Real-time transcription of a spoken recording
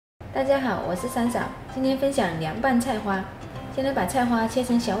大家好，我是三嫂，今天分享凉拌菜花。先来把菜花切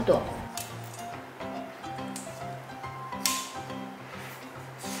成小朵，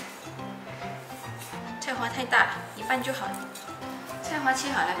菜花太大了，一半就好了。菜花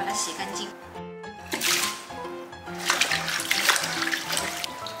切好了，把它洗干净。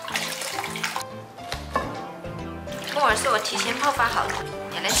木耳是我提前泡发好的，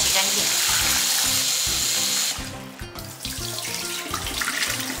也来洗干净。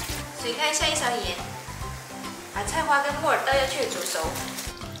水开下1勺盐，把菜花跟木耳倒下去煮熟。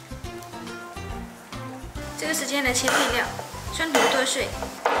这个时间来切配料，蒜头剁碎，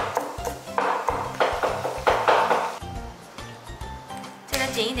再来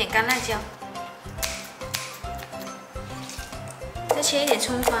剪一点干辣椒，再切一点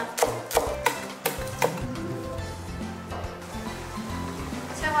葱花。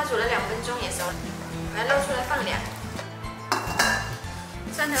菜花煮了2分钟也熟了，把它捞出来放凉。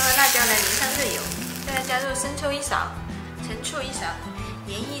蒜头和辣椒来淋上热油，再来加入生抽1勺、陈醋1勺、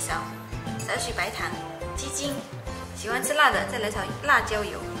盐1勺、少许白糖、鸡精。喜欢吃辣的，再来炒辣椒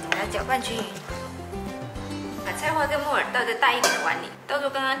油，把它搅拌均匀。把菜花跟木耳倒在大一点的碗里，倒入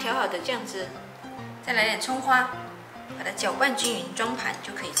刚刚调好的酱汁，再来点葱花，把它搅拌均匀，装盘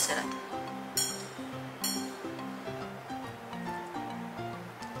就可以吃了。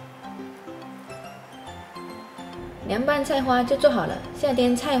凉拌菜花就做好了，夏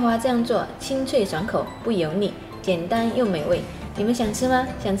天菜花这样做，清脆爽口，不油腻，简单又美味。你们想吃吗？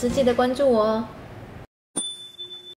想吃记得关注我哦。